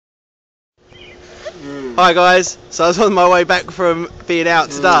Hi guys, so I was on my way back from being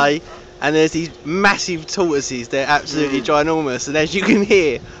out today and there's these massive tortoises. They're absolutely ginormous, and as you can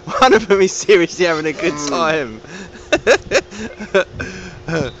hear, one of them is seriously having a good time.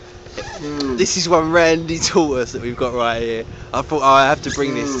 This is one randy tortoise that we've got right here. I thought, oh, I have to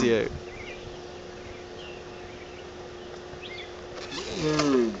bring this to you.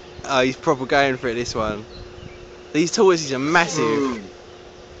 Oh, he's proper going for it, this one. These tortoises are massive.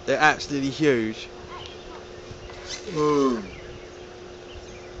 They're absolutely huge. Come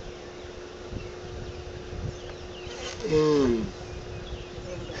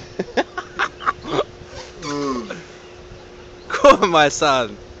on, my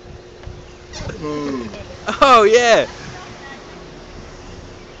son. Oh yeah.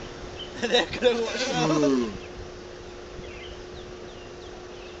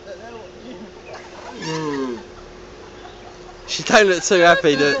 She don't look too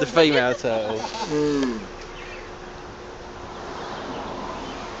happy, the female turtle.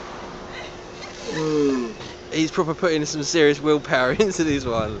 He's proper putting some serious willpower into this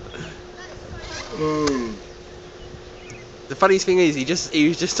one. The funniest thing is, he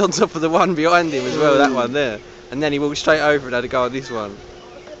was just on top of the one behind him as well, that one there, and then he walked straight over and had a go on this one.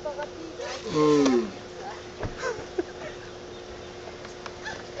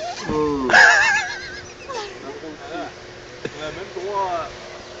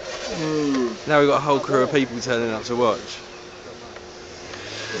 Now we've got a whole crew of people turning up to watch.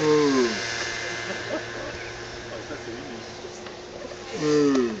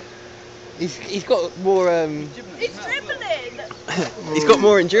 He's got more He's dribbling! he's got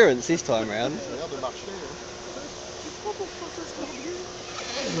more endurance this time round.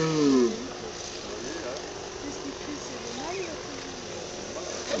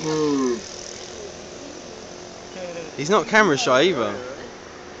 He's not camera shy either.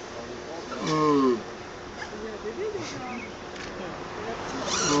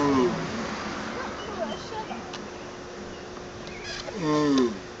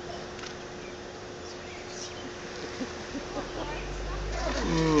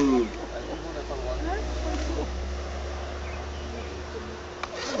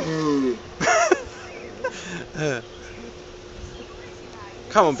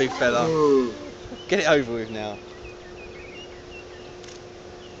 Come on, big fella. Get it over with now.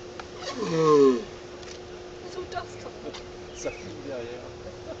 There's all dust on it. Ça file derrière.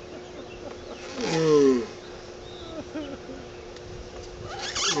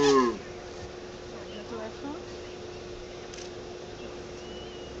 Bientôt la fin.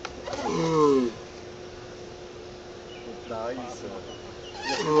 Clarisse,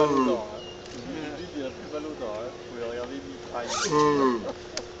 il a plus mal aux dents. Il a plus mal aux dents. Vous pouvez regarder mitraille.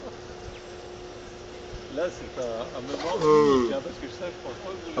 Là, c'est un moment unique, parce que ça,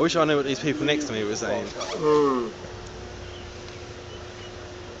 franchement... I wish I knew what these people next to me were saying.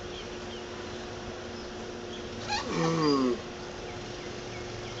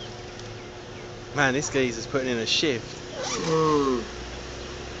 Man, this geezer's putting in a shift.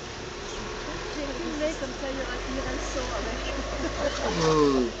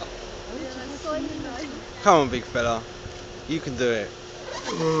 Come on, big fella. You can do it.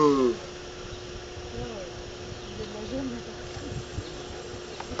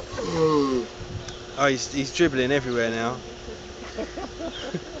 Oh, he's dribbling everywhere now.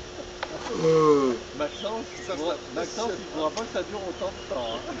 Maxence, il faudra pas que ça dure autant de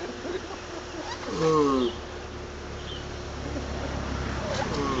temps.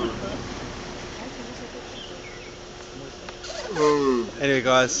 Anyway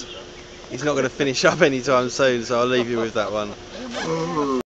guys, he's not going to finish up anytime soon, so I'll leave you with that one.